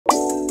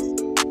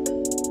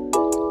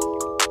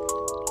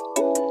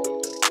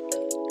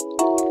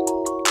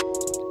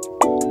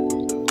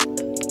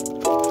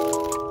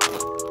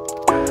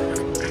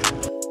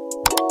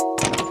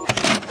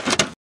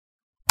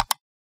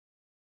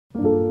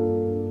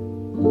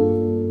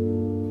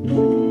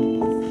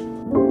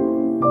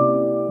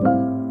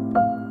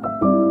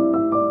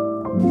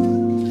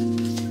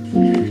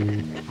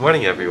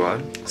morning,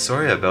 everyone.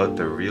 Sorry about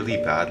the really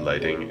bad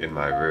lighting in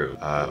my room.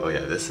 Oh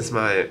yeah, this is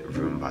my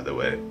room, by the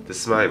way.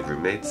 This is my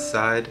roommate's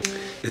side.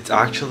 It's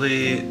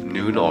actually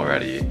noon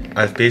already.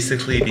 I've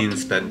basically been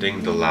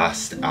spending the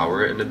last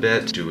hour and a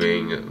bit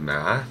doing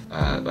math,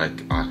 like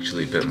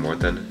actually a bit more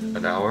than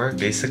an hour.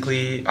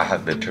 Basically, I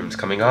have midterms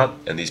coming up,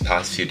 and these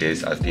past few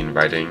days I've been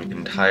writing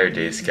entire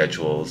day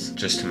schedules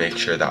just to make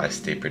sure that I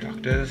stay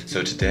productive.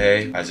 So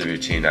today, as a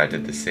routine, I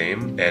did the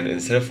same, and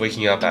instead of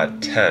waking up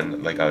at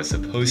 10 like I was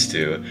supposed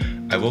to,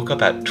 I woke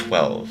up at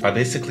 12. I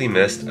basically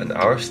missed an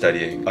hour of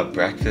studying, a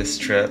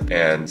breakfast trip,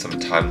 and some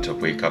time to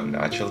wake up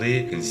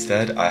naturally.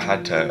 Instead, I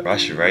had to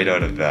rush right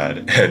out of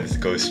bed and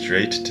go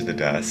straight to the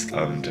desk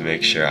to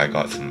make sure I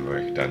got some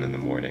work done in the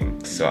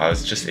morning. So I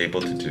was just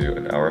able to do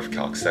an hour of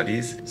calc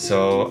studies.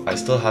 So I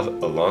still have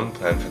a long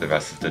plan for the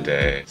rest of the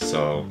day.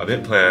 So a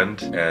bit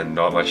planned and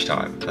not much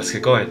time. Let's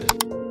get going.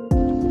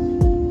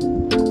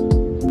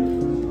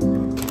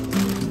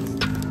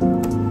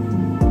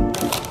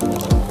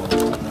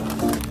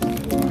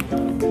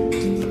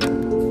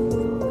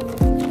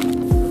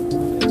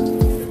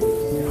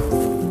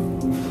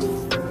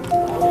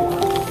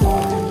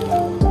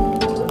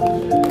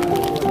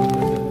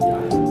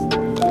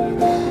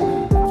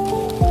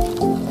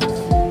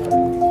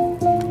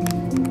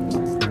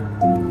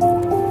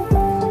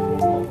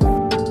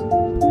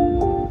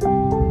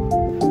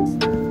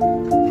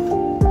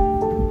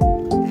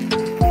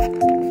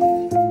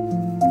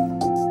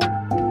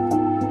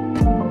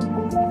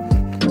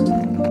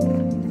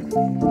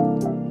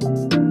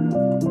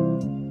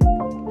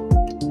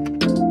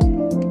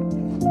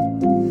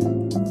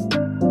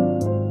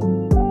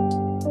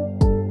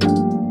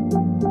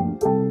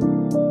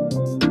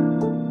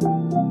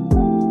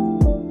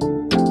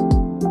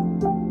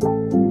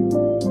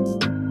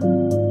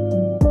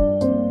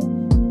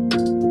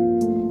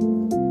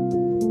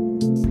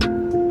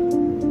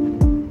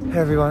 Hey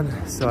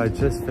everyone, so I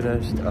just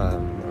finished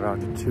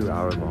around a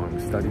 2-hour-long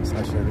study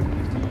session,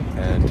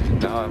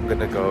 and now I'm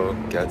gonna go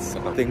get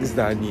some things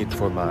that I need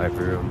for my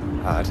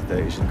room at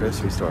the Asian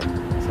grocery store.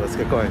 So let's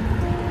get going.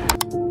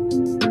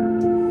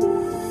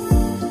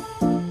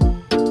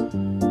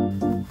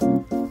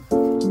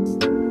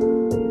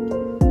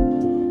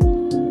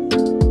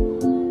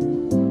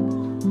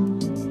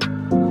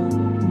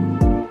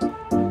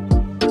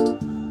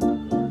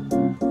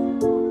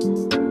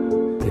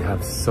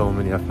 So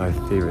many of my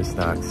favorite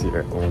snacks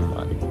here. Oh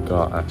my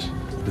gosh,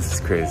 this is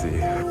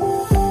crazy.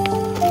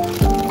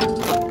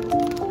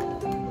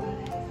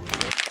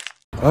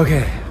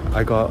 Okay,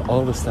 I got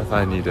all the stuff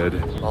I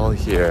needed all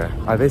here.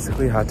 I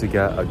basically had to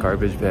get a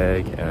garbage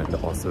bag and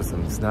also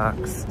some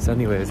snacks. So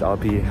anyways, I'll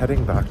be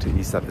heading back to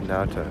Insta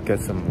now to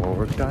get some more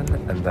work done,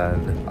 and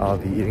then I'll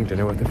be eating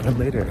dinner with a friend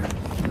later.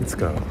 Let's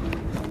go.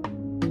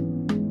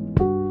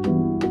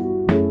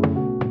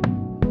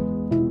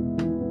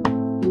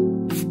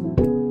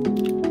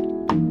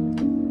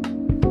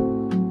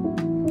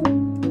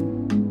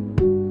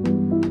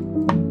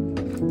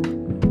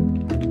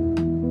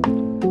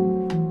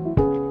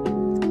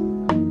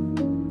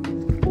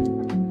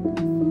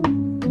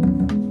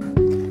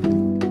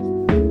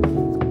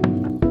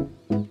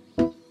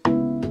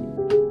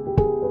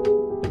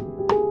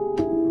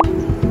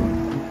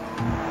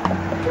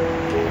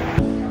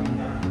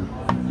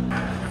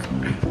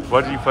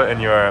 What did you put in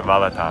your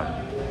malatang?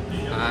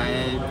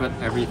 I put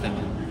everything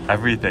in.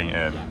 Everything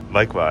in.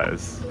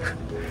 Likewise.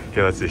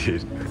 Okay, let's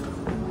eat.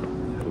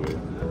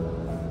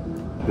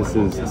 This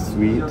is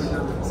sweet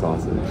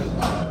sausage.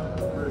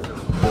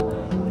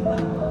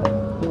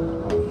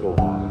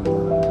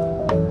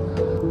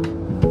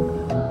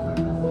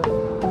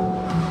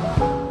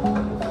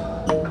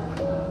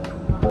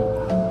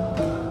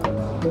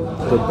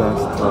 The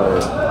best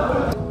part.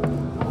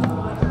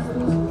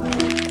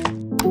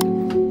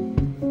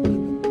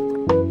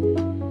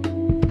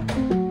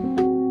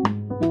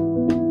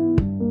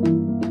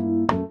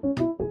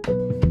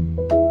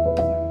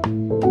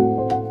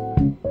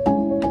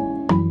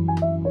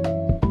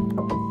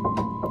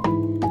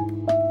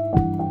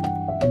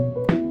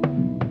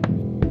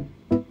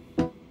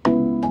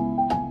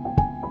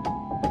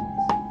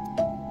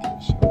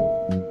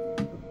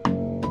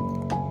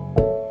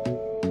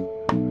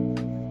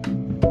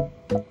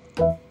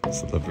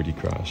 Celebrity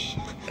crush.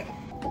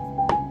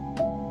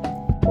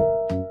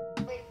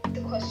 Like,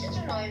 the questions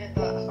are not even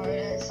that hard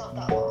and it's not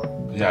that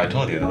long. Yeah, I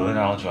told you, the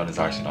knowledge one is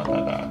actually not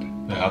that bad.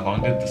 Wait, how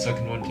long did the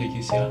second one take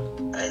you, Sia?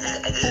 I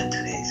did it in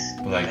 2 days.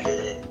 But like,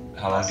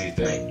 how long do you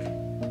think?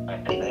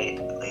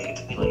 It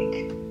took me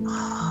like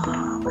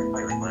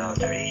 1 hour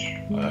 30.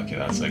 Oh, okay,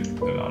 that's like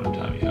the amount of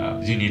time you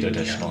have. Do you need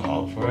additional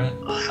help for it?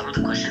 Some of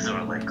the questions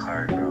were like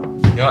hard, bro.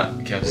 You know what?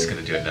 Okay, I'm just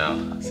gonna do it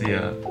now. See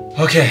ya.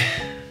 Okay.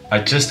 I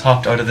just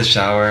hopped out of the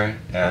shower,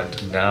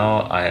 and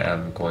now I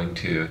am going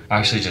to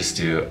actually just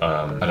do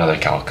another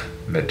calc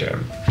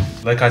midterm.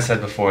 Like I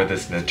said before,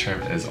 this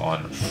midterm is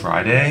on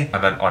Friday. I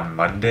meant on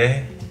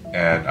Monday,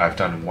 and I've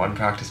done one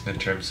practice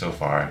midterm so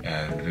far,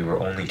 and we were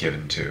only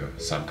given 2,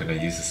 so I'm gonna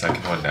use the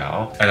second one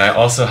now. And I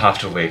also have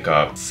to wake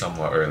up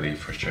somewhat early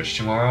for church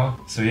tomorrow.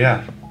 So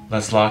yeah,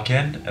 let's lock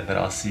in, and then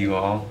I'll see you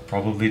all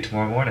probably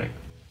tomorrow morning.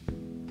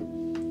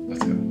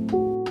 Let's go.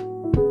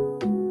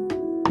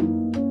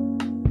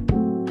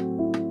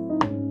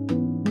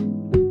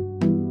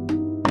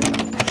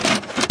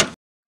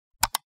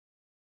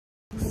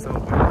 So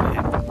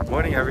windy.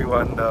 Morning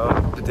everyone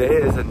though. Today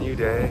is a new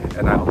day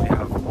and I only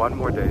have one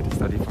more day to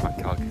study for my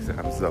calc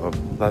exam, so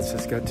let's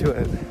just get to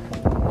it.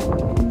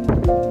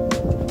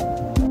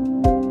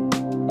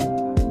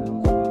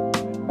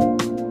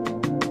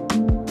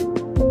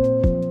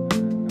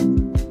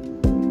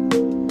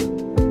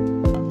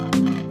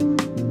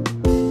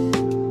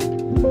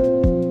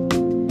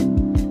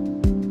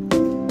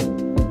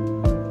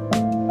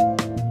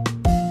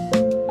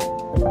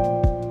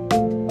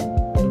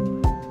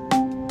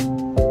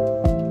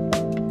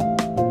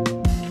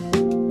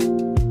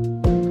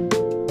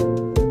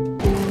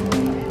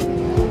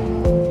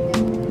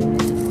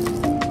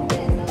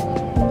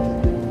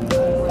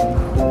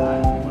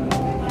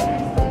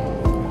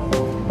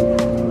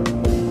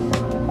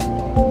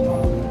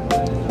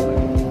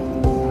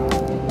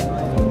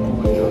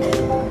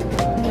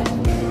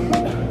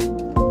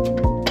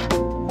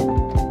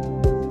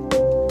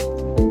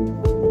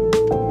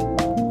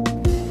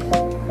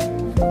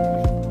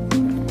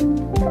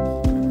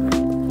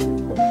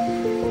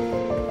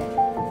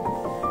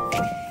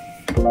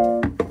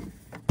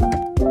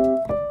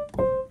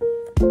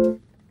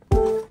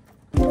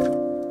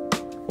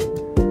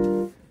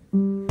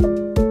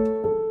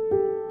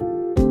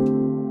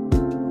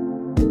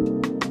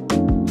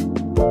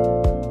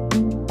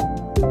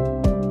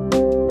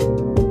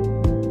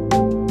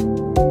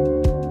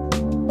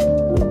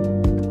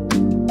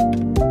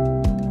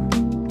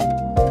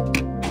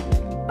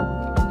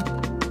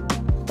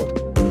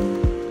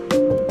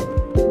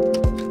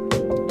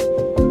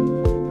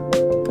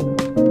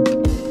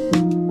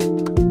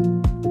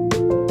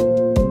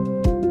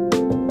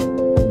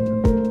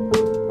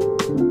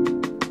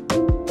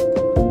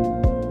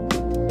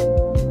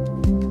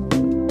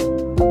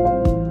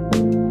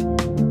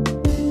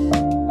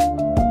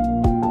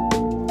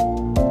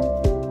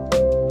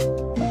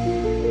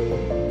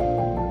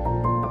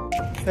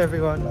 Hey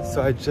everyone,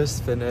 so I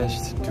just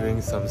finished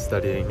doing some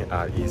studying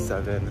at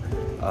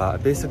E7. I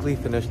basically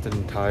finished an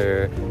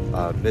entire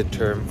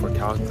midterm for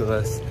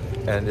calculus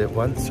and it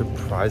went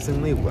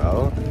surprisingly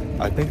well.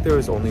 I think there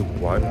was only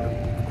one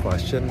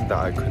question that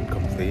I couldn't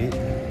complete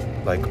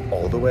like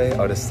all the way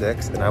out of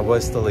 6 and I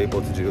was still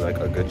able to do like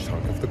a good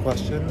chunk of the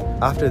question.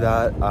 After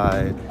that,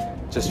 I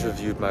just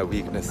reviewed my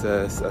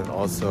weaknesses and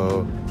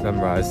also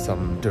memorized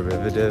some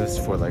derivatives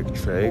for like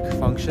trig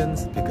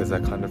functions because I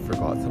kind of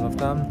forgot some of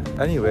them.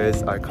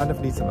 Anyways, I kind of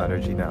need some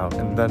energy now,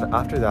 and then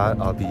after that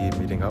I'll be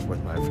meeting up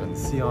with my friend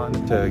Sion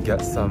to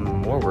get some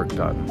more work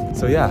done.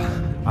 So yeah,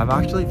 I'm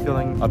actually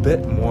feeling a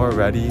bit more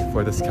ready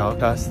for this calc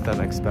test than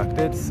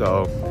expected,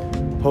 so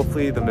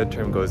hopefully the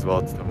midterm goes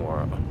well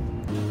tomorrow.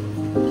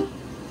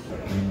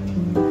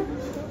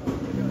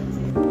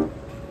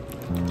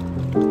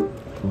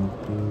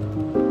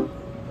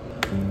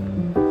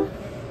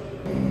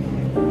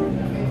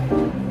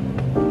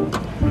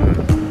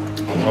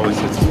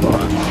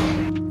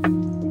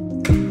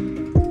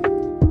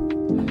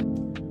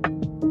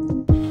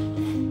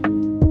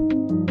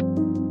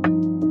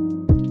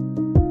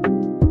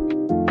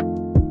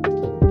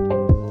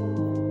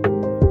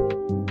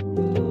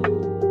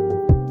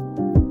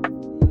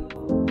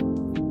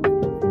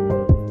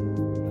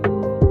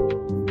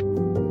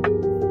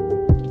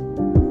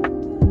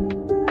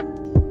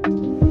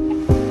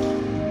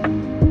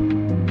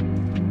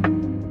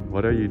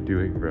 What are you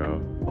doing,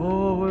 bro?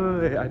 Oh,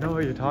 wait, I know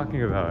what you're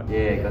talking about.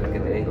 Yeah, gotta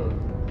get the angle.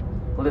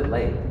 Hold it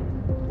light.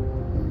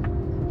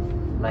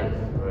 Light.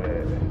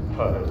 Wait,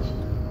 touch.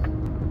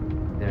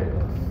 There it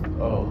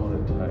goes. Oh, hold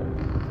it tight.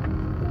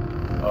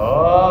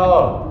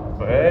 Oh,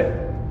 wait.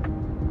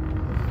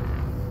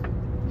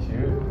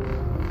 Shoot.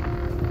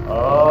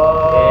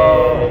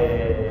 Oh,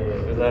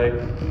 Yay. it's like...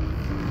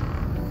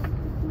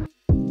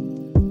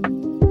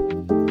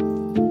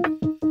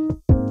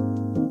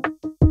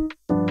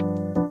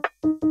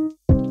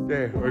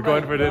 We're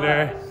going for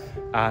dinner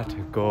at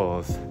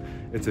Goals.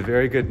 It's a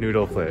very good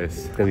noodle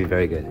place. It's gonna be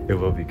very good. It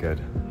will be good.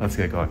 Let's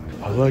get going.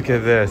 Oh, look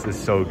at this. It's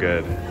so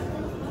good.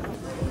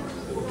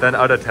 10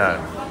 out of 10.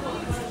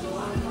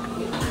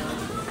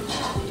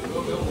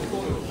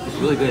 It's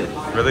really good.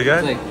 Really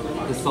good? It's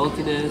like the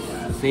saltiness,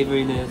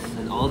 savoriness,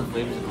 and all the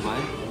flavors it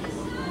provides.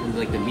 And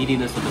like the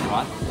meatiness of the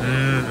broth.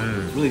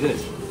 It's really good.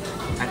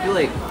 I feel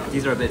like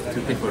these are a bit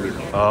too thick for me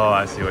though. Oh,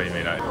 I see what you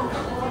mean.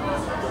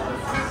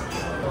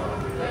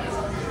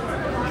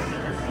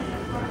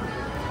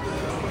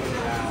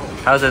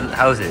 How's it? I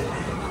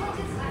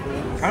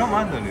don't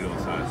mind the noodle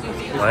size.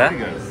 It's pretty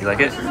good. You like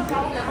it? A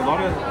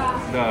lot of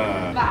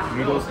the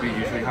noodles we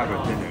usually have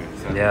are thinner.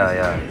 So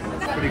Yeah.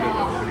 It's pretty good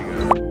though, pretty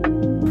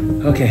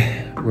good.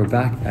 Okay, we're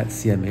back at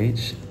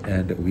CMH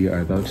and we are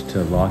about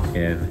to lock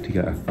in to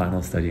get our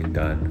final studying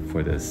done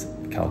for this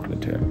calc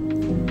midterm.